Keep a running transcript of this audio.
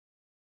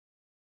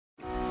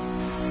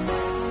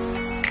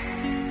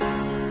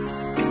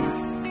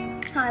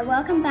Hi,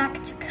 welcome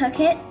back to Cook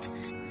It.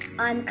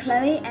 I'm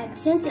Chloe, and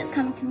since it's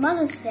coming to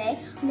Mother's Day,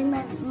 I'm doing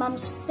my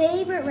mum's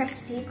favourite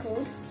recipe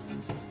called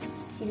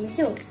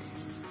Tiramisù.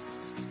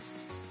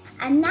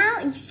 And now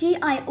you see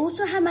I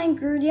also have my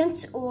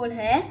ingredients all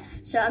here,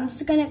 so I'm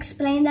just going to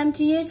explain them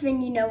to you so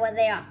then you know what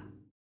they are.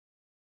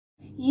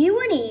 You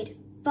will need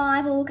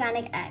 5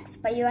 organic eggs,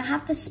 but you will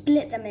have to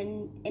split them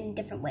in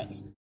different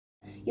ways.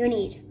 You'll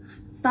need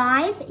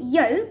 5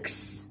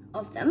 yolks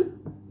of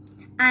them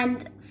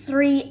and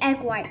 3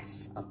 egg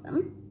whites of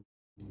them.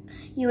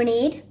 You will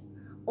need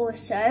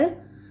also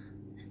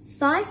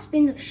 5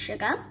 spoons of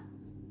sugar,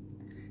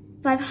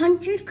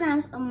 500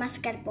 grams of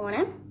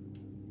mascarpone,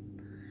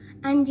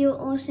 and you'll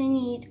also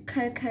need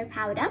cocoa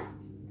powder,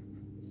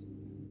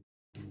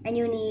 and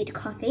you'll need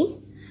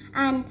coffee.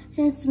 And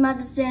since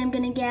Mother's Day,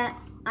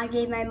 I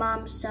gave my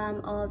mom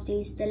some of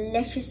these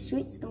delicious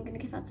sweets I'm gonna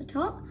give at the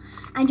top.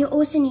 And you'll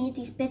also need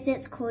these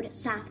biscuits called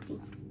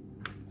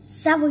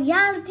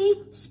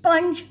Savoiardi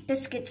sponge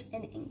biscuits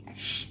in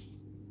English.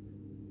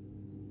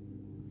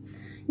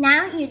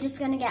 Now you're just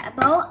gonna get a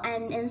bowl,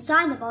 and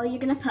inside the bowl you're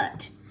gonna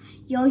put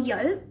your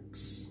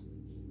yolks,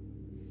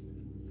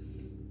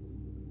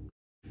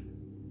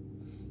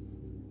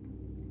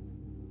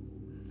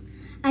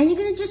 and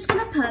you're just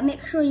gonna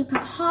make sure you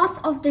put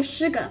half of the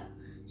sugar.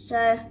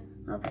 So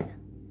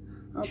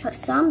I'll put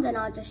some, then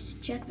I'll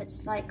just check if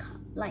it's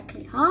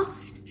likely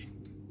half.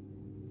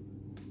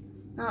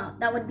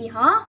 That would be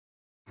half.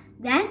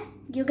 Then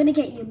you're gonna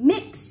get your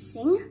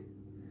mixing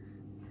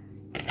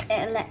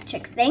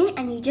electric thing,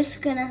 and you're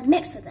just gonna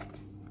mix with it.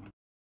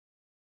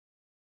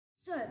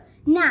 So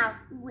now,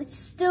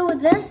 still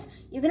with this,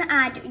 you're gonna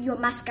add your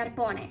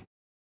mascarpone.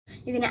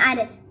 You're gonna add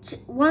it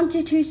 1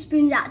 to 2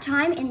 spoons at a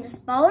time in this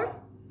bowl,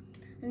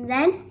 and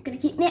then you're gonna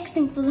keep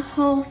mixing for the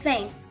whole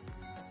thing.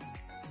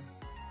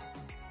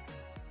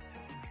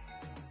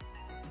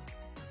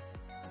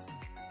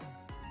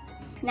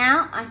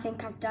 Now I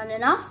think I've done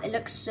enough. It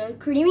looks so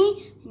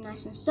creamy and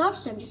nice and soft,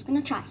 so I'm just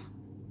gonna try some.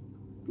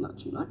 Not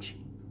too much.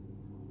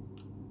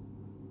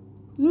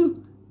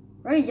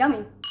 Very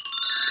yummy.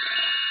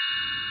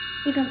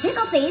 You can take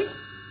off these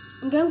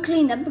and go and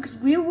clean them because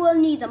we will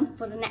need them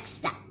for the next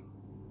step.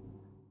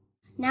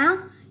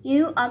 Now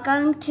you are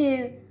going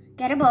to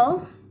get a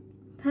bowl,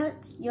 put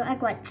your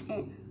egg whites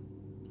in.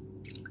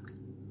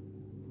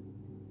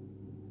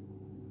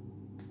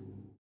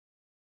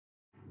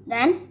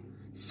 Then,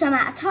 some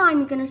at a time,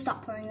 you're going to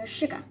start pouring your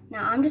sugar.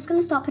 Now I'm just going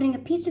to start putting a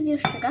piece of your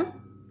sugar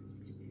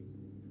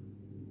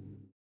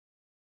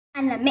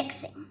and then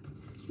mixing.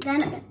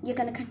 Then you're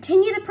going to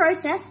continue the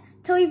process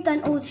till you've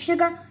done all the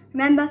sugar.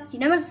 Remember, you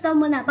know when it's done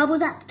when that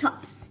bubbles at the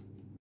top.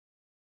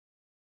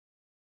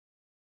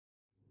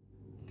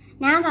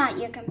 Now that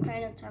your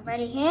components are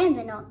ready here and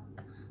they're not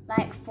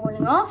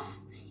falling off,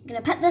 you're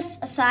going to put this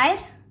aside.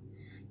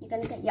 You're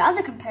going to get your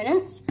other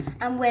components,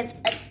 and with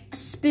a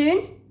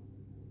spoon,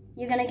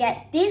 you're going to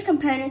get these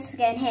components to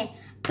get in here.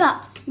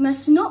 But you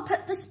must not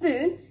put the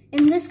spoon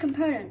in these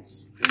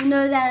components. You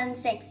know that in the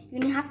sink.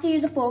 You're going to have to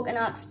use a fork, and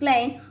I'll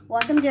explain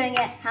whilst I'm doing it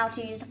how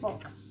to use the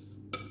fork.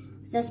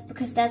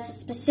 Because there's a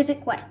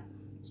specific way.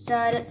 So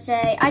let's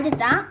say I did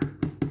that.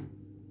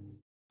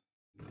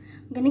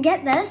 I'm going to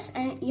get this,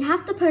 and you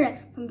have to put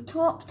it from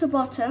top to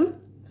bottom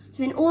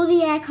so when all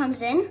the air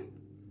comes in.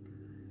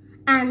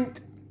 And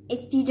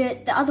if you do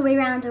it the other way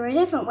around or a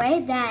different way,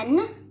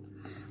 then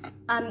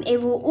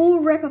it will all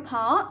rip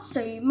apart,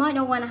 so you might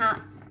not want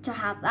to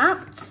have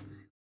that.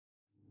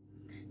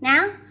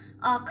 Now,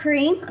 our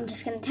cream, I'm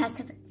just going to test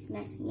if it's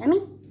nice and yummy.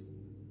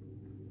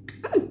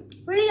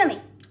 Really yummy.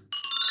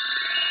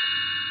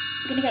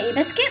 You're going to get your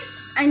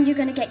biscuits, and you're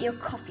going to get your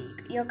coffee.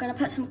 You're going to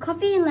put some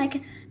coffee in like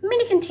a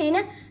mini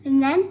container,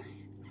 and then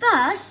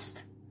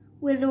first,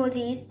 with all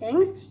these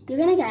things, you're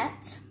going to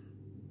get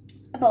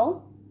a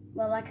bowl,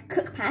 well, like a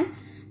cook pan,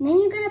 and then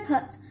you're going to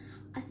put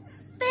a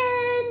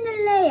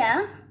thin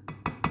layer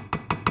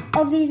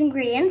of these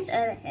ingredients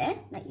over here,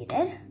 like you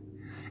did.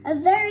 A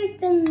very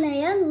thin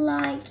layer,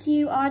 like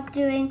you are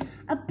doing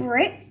a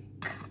brick,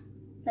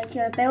 like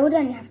you're a builder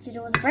and you have to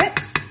do all the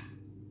bricks.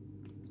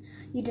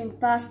 You're doing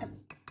first a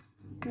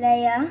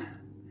layer,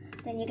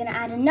 then you're going to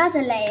add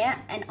another layer,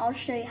 and I'll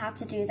show you how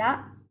to do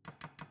that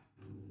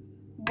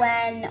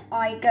when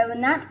I go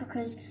in that,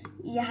 because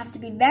you have to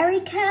be very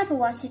careful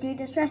whilst you do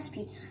this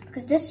recipe,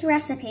 because this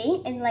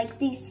recipe, in like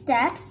these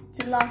steps,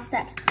 the last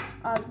steps,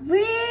 are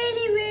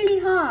really,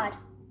 really hard.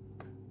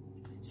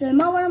 So you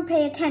might want to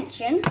pay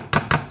attention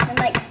and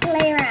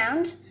play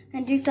around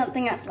and do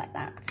something else like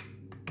that.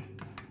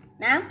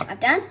 Now, I've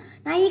done.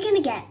 Now you're going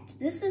to get,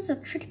 this is a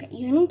tricky bit,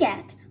 you're going to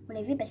get one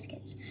of your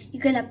biscuits.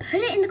 You're going to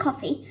put it in the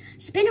coffee,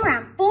 spin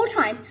around 4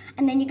 times,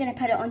 and then you're going to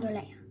put it on your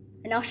layer.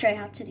 And I'll show you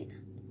how to do that.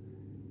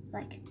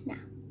 Like now.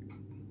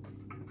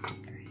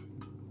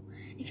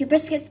 If your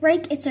biscuits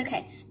break, it's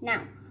okay.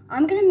 Now,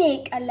 I'm going to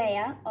make a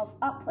layer of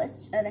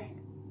upwards over here.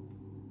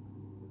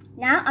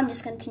 Now, I'm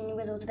just going to continue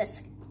with all the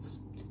biscuits.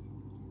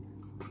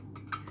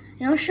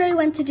 And I'll show you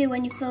when to do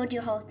when you filled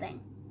your whole thing.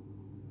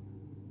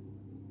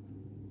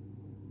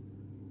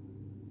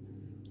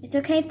 It's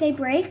okay if they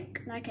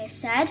break, like I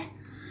said.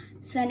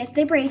 So then if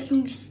they break, you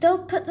can still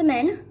put them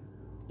in,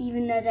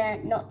 even though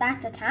they're not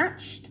that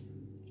attached.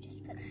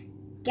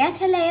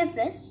 Get a layer of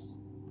this.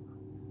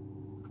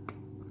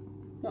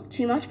 Not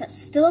too much, but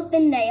still a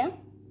thin layer.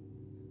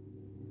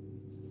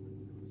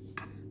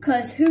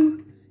 Because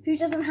who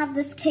doesn't have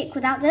this cake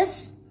without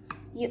this?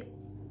 You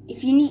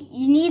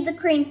need the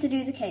cream to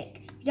do the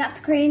cake. If you don't have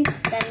the cream,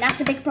 then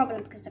that's a big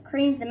problem because the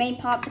cream's the main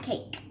part of the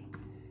cake.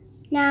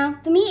 Now,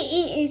 for me,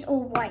 it is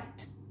all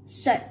white.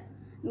 So,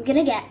 I'm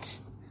gonna get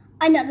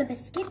another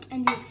biscuit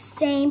and do the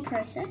same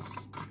process.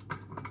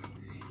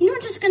 You're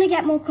not just gonna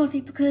get more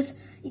coffee because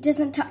it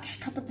doesn't touch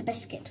the top of the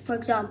biscuit, for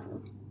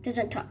example.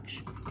 Doesn't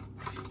touch.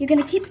 You're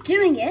gonna keep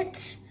doing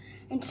it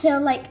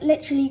until like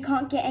literally you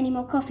can't get any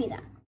more coffee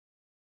there.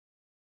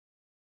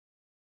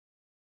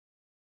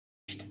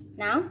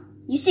 Now,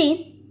 you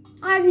see,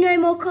 I have no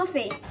more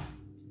coffee.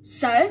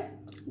 So,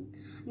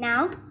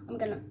 now I'm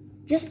gonna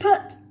just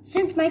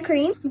since my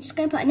cream, I'm just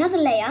gonna put another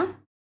layer.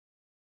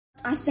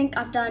 I think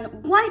I've done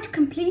white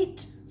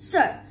complete.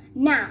 So,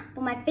 now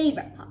for my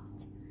favorite part.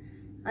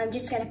 I'm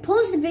just gonna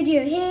pause the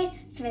video here,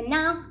 so that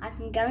now I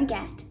can go and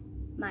get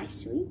my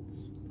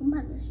sweets for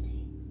Mother's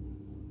Day.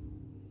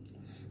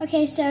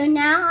 Okay, so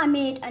now I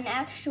made an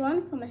extra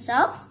one for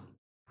myself.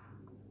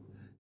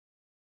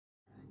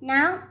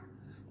 Now,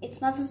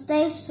 it's Mother's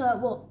Day, so,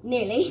 well,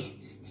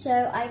 nearly. So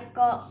I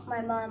got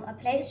my mum a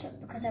plate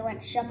because I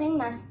went shopping,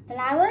 nice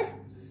flowered.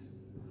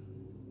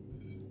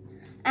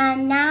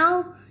 And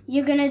now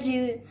you're gonna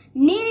do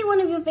nearly one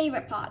of your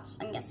favorite parts,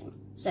 I'm guessing.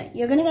 So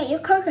you're gonna get your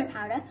cocoa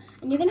powder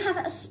and you're gonna have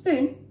a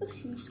spoon.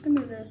 Oops, I'm just gonna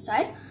move it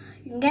aside.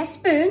 You can get a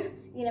spoon,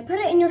 you're gonna put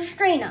it in your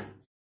strainer.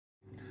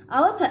 I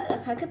will put the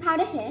cocoa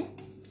powder here,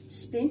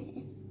 spoon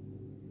here,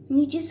 and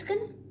you're just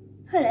gonna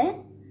put it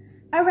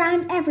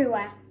around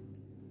everywhere.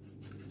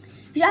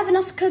 If you don't have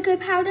enough cocoa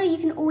powder, you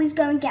can always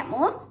go and get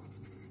more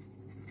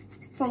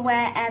from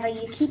wherever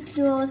you keep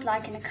yours,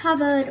 like in a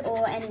cupboard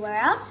or anywhere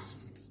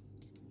else.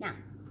 Now,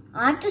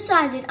 I've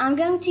decided I'm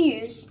going to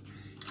use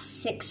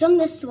 6 on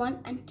this one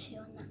and 2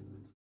 on that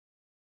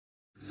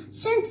one.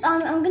 Since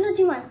I'm going to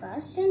do mine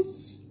first,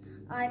 since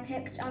I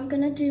picked, I'm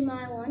going to do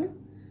my one,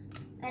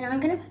 and I'm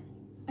going to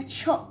put a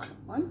chocolate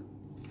one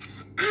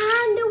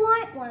and a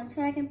white one,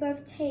 so I can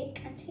both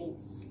take a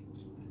taste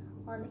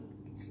on it.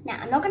 Now,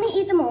 I'm not going to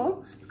eat them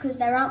all because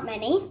there aren't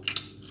many.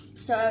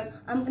 So,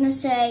 I'm going to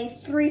say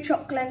 3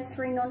 chocolate and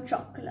 3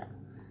 non-chocolate.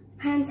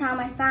 Depends how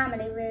my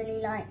family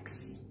really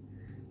likes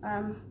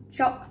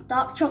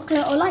dark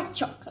chocolate or light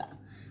chocolate.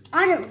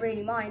 I don't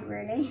really mind,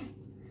 really.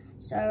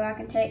 So, I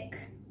can take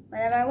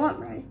whatever I want,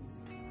 really.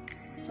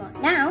 So,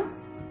 now,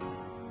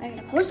 I'm going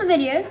to pause the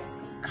video,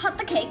 cut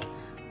the cake,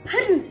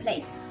 put it in the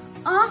plate,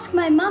 ask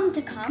my mum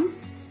to come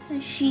so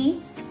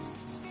she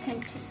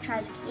can try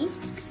the cake.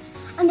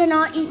 And then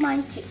I'll eat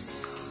mine too.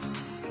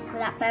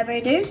 Without further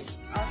ado,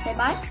 I'll say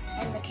bye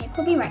and the cake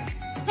will be ready.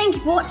 Thank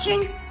you for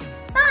watching.